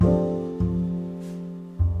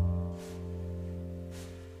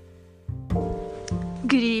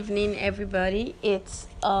Good evening, everybody. It's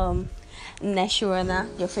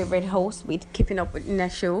Neshuana, your favorite host with Keeping Up with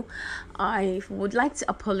Neshu. I would like to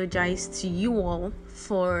apologize to you all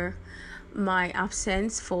for my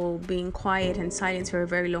absence, for being quiet and silent for a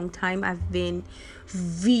very long time. I've been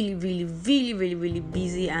really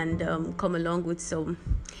busy and come along with some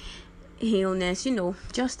illness,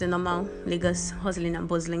 just the normal Lagos hustling and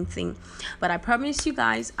bustling thing. But I promise you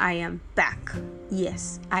guys, I am back.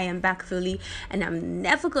 Yes, I am back fully, and I'm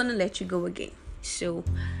never gonna let you go again. So,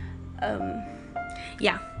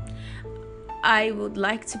 yeah, I would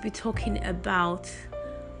like to be talking about,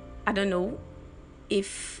 I don't know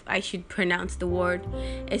if I should pronounce the word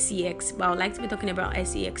sex, but I would like to be talking about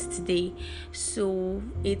sex today. So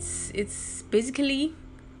it's basically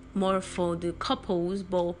more for the couples,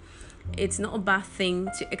 but it's not a bad thing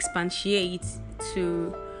to expatiate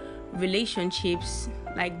to relationships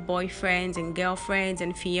like boyfriends and girlfriends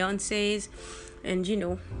and fiancés and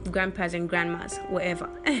grandpas and grandmas, whatever.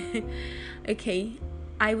 Okay,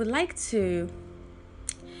 I would like to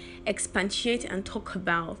expatiate and talk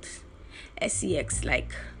about sex.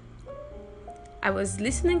 Like, I was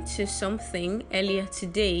listening to something earlier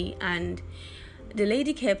today, and the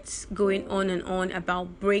lady kept going on and on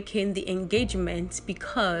about breaking the engagement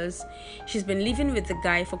because she's been living with the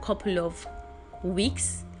guy for a couple of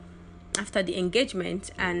weeks after the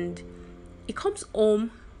engagement, and he comes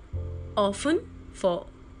home often for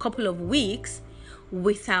a couple of weeks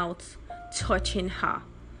without touching her.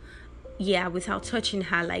 Yeah, without touching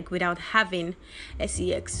her, like without having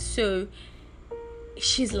sex. So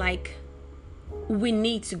she's like, we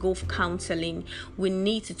need to go for counseling. We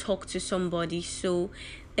need to talk to somebody. So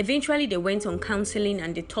eventually they went on counseling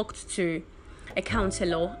and they talked to a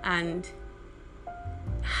counselor, and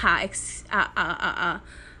her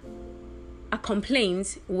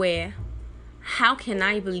complaints were, how can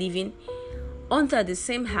I be living under the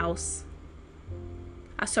same house?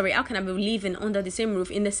 How can I be living under the same roof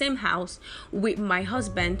in the same house with my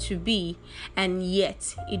husband to be, and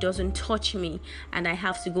yet he doesn't touch me, and I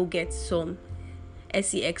have to go get some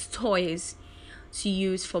sex toys to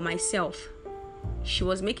use for myself. She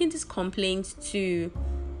was making this complaint to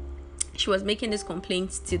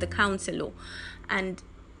the counselor, and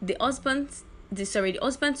the husband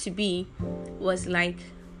to be was like,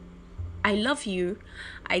 I love you.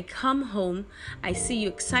 I come home, I see you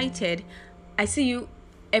excited. I see you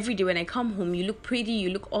every day when I come home. You look pretty,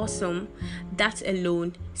 you look awesome. That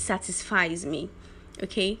alone satisfies me.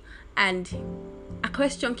 Okay? And a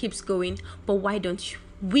question keeps going, but why don't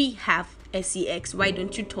we have sex? Why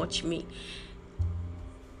don't you touch me?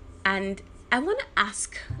 And I want to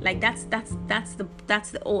ask, like, that's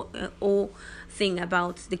the whole thing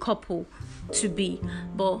about the couple to be.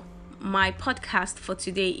 But my podcast for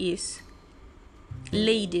today is,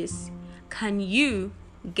 ladies, can you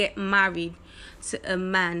get married to a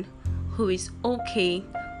man who is okay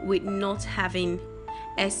with not having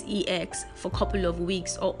sex for a couple of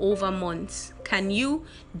weeks or over months? Can you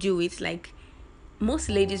do it? Like, most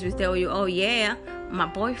ladies will tell you, oh yeah, my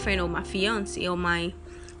boyfriend or my fiance or my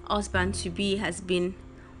husband to be has been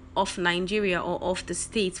off Nigeria or off the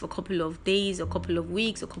States for a couple of days or a couple of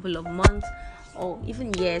weeks or a couple of months or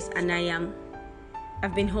even years, and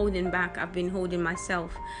I've been holding back, I've been holding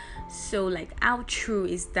myself. So, like, how true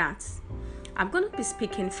is that? I'm gonna be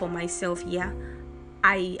speaking for myself. Yeah,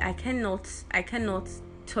 I cannot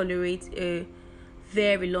tolerate a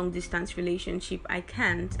very long distance relationship. I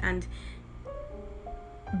can't. And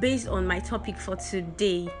based on my topic for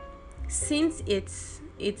today, since it's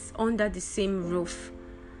under the same roof,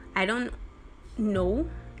 I don't know,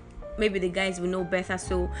 maybe the guys will know better.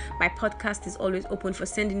 So my podcast is always open for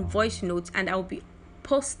sending voice notes, and I'll be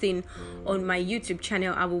posting on my YouTube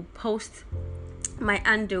channel. I will post my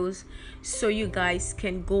handles so you guys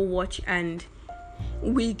can go watch and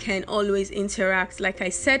we can always interact. Like I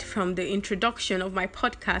said from the introduction of my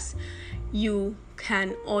podcast, you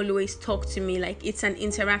can always talk to me. Like, it's an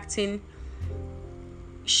interacting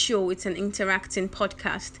show, it's an interacting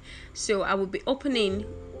podcast. So I will be opening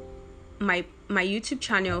my YouTube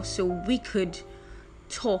channel so we could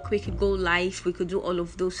talk, we could go live, we could do all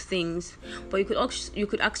of those things. But you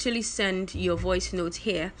could actually send your voice note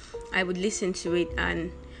here. I would listen to it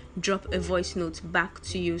and drop a voice note back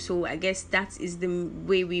to you. So I guess that is the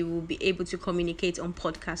way we will be able to communicate on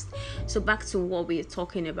podcast. So back to what we are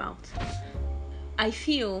talking about. I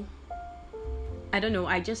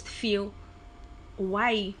just feel,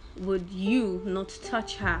 why would you not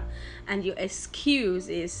touch her? And your excuse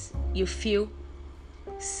is you feel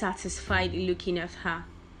satisfied looking at her.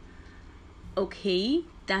 Okay,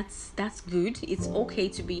 that's good. It's okay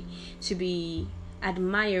to be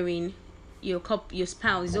admiring your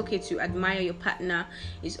spouse. It's okay to admire your partner.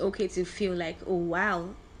 It's okay to feel like, oh wow,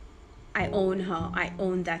 I own her, I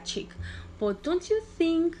own that chick. But don't you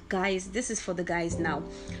think, guys, this is for the guys now,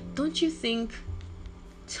 don't you think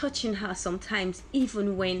touching her sometimes,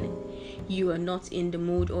 even when you are not in the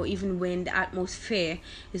mood, or even when the atmosphere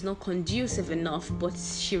is not conducive enough, but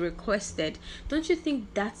she requested, don't you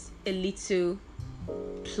think that's a little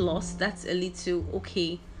plus? That's a little,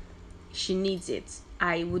 okay, she needs it.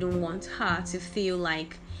 I wouldn't want her to feel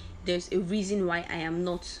like there's a reason why I am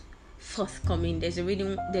not forthcoming. There's a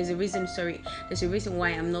reason why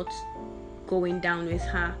I'm not going down with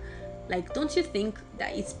her. Like, don't you think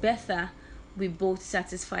that it's better we both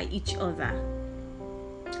satisfy each other?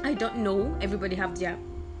 I don't know, everybody have their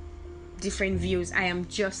different views. I am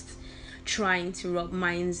just trying to rub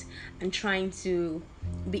minds and trying to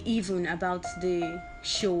be even about the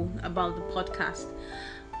show, about the podcast.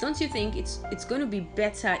 Don't you think it's going to be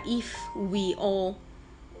better if we all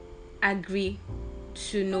agree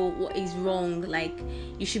to know what is wrong? Like,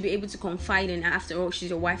 you should be able to confide in her. After all, she's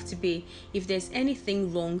your wife to be. If there's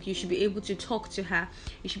anything wrong, you should be able to talk to her.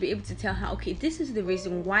 You should be able to tell her, okay, this is the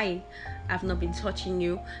reason why I've not been touching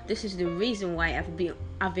you. This is the reason why I've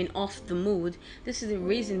been off the mood. This is the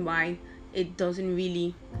reason why I don't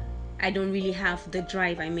really have the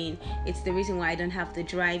drive. I mean, it's the reason why I don't have the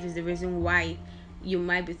drive. Is the reason why you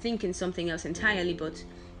might be thinking something else entirely, but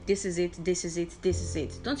this is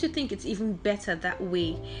it. Don't you think it's even better that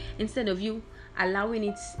way, instead of you allowing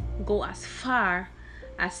it go as far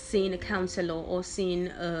as seeing a counselor or seeing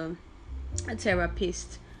a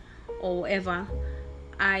therapist or whatever?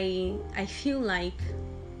 I feel like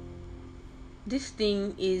this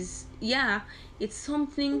thing is, it's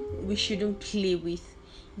something we shouldn't play with.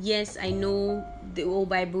 Yes, I know the old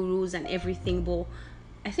Bible rules and everything, but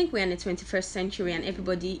I think we're in the 21st century and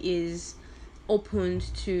everybody is opened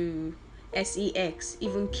to sex.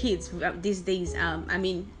 Even kids these days. I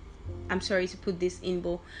mean, I'm sorry to put this in,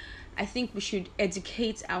 but I think we should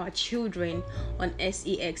educate our children on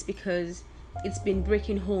sex, because it's been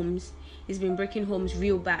breaking homes. It's been breaking homes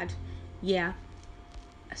real bad. Yeah.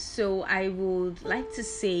 So I would like to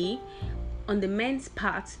say, on the men's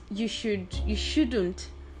part, you shouldn't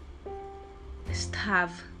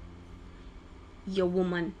starve your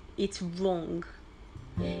woman. It's wrong.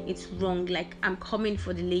 Like, I'm coming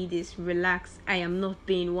for the ladies. Relax. I am not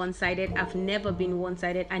being one-sided. I've never been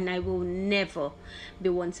one-sided, and I will never be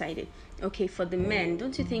one-sided. Okay, for the men,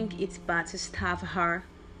 don't you think it's bad to starve her,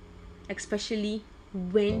 especially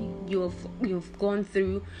when you've gone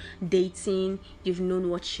through dating, you've known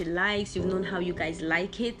what she likes, you've known how you guys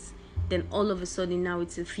like it, then all of a sudden now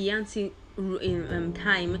it's a fiancé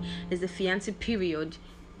time, is the fiancé period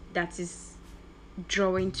that is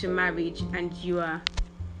drawing to marriage, and you are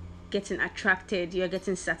getting attracted, you're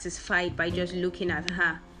getting satisfied by just looking at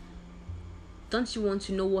her. Don't you want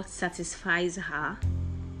to know what satisfies her?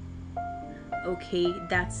 Okay,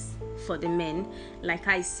 that's for the men. Like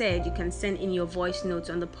I said, you can send in your voice notes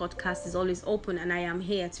on the podcast. Is always open, and I am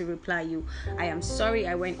here to reply you. I am sorry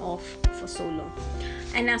I went off for so long.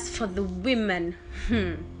 And as for the women,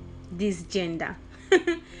 this gender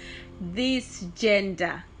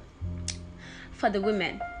for the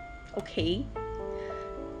women, okay,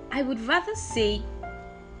 I would rather say,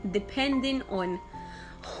 depending on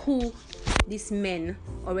who these men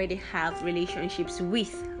already have relationships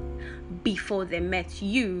with before they met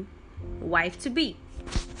you, wife to be,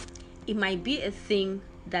 it might be a thing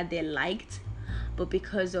that they liked, but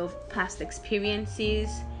because of past experiences,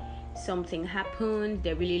 something happened,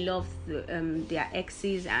 they really loved their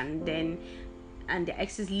exes, and the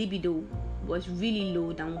ex's libido was really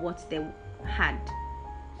low than what they had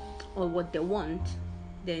or what they want.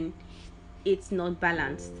 Then it's not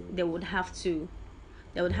balanced. They would have to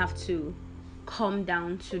come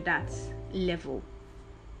down to that level.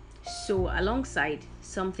 So alongside,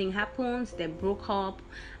 something happens, they broke up,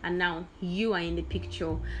 and now you are in the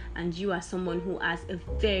picture, and you are someone who has a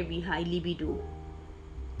very high libido,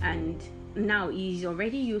 and now he's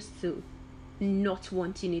already used to not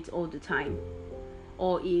wanting it all the time,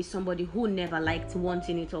 or is somebody who never liked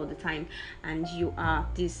wanting it all the time, and you are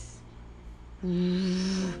this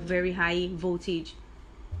very high voltage.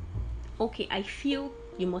 Okay, I feel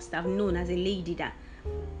you must have known as a lady that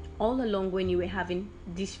all along when you were having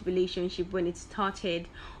this relationship, when it started,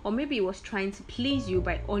 or maybe it was trying to please you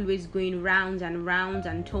by always going rounds and rounds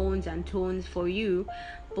and tones for you,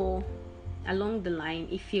 but along the line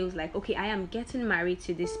it feels like, okay, I am getting married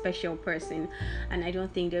to this special person, and I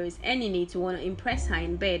don't think there is any need to want to impress her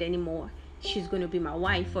in bed anymore. She's going to be my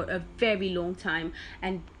wife for a very long time,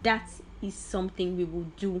 and that is something we will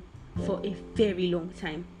do for a very long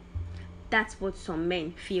time. That's what some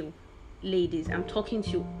men feel. Ladies, I'm talking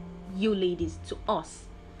to you ladies, to us.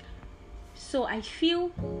 So I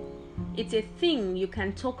feel it's a thing you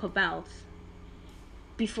can talk about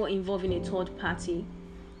before involving a third party.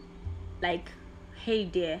 Like, hey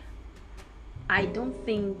there, I don't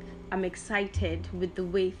think I'm excited with the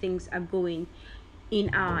way things are going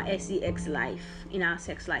in our sex life, in our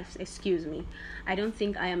sex lives, excuse me. I don't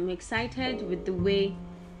think I am excited with the way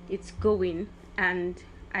it's going, and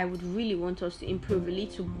I would really want us to improve a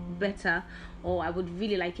little better, or I would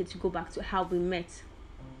really like it to go back to how we met.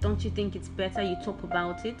 Don't you think it's better you talk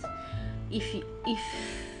about it? If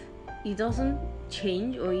it doesn't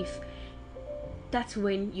change, or if that's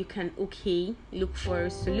when you can look for a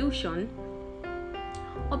solution.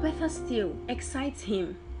 Or better still, excite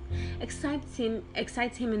him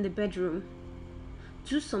in the bedroom.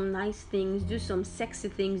 Do some nice things, do some sexy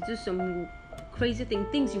things, do some crazy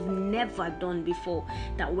things you've never done before,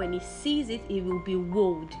 that when he sees it, he will be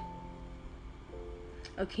wowed.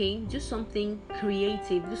 Okay, do something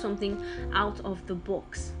creative, do something out of the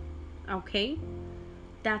box. Okay,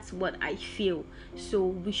 that's what I feel. So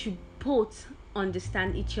we should both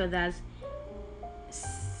understand each other's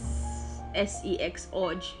sex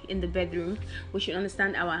urge in the bedroom. We should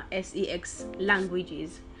understand our sex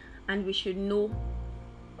languages, and we should know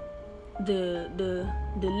the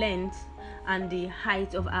length and the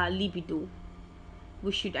height of our libido.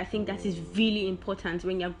 I think that is really important.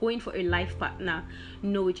 When you're going for a life partner,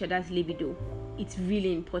 know each other's libido. It's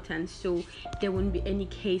really important, so there won't be any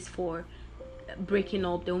case for breaking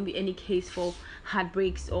up. There won't be any case for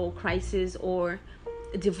heartbreaks or crises or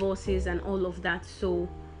divorces and all of that. So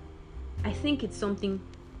I think it's something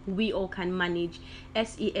we all can manage.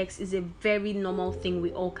 Sex is a very normal thing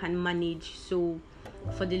we all can manage. So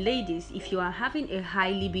for the ladies, if you are having a high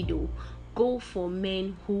libido, go for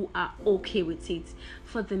men who are okay with it.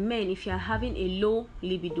 For the men, if you are having a low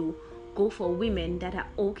libido, go for women that are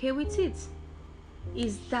okay with it.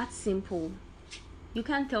 It's that simple. You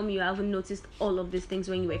can't tell me you haven't noticed all of these things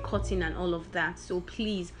when you were cutting and all of that. So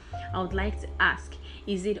please, I would like to ask,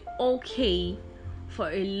 is it okay for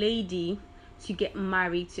a lady to get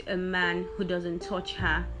married to a man who doesn't touch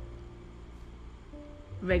her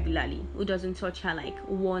regularly, who doesn't touch her like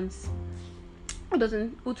once,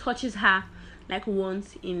 who touches her like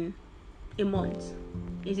once in a month?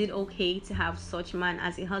 Is it okay to have such man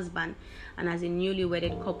as a husband, and as a newly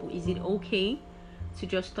wedded couple, is it okay to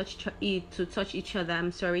just touch each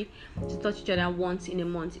other once in a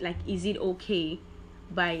month? Like, is it okay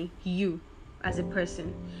by you as a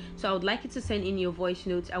person? So I would like you to send in your voice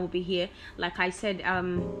notes. I will be here. Like I said,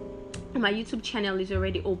 my YouTube channel is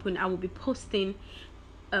already open. I will be posting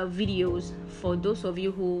videos for those of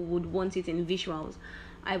you who would want it in visuals.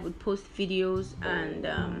 I would post videos, and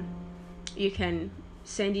you can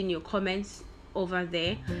send in your comments over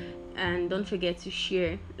there, and don't forget to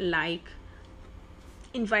share, like,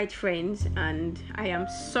 invite friends. And I am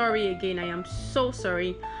sorry again, I am so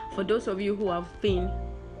sorry for those of you who have been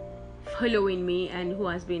following me and who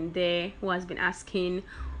has been asking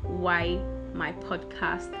why my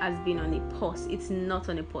podcast has been on a pause. It's not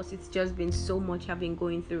on a pause, it's just been so much I've been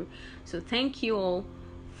going through. So thank you all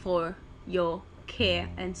for your care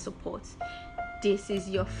and support. This is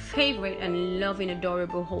your favorite and loving,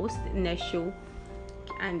 adorable host, Nesho,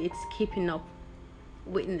 and it's Keeping Up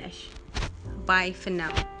with Nesh. Bye for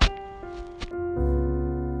now.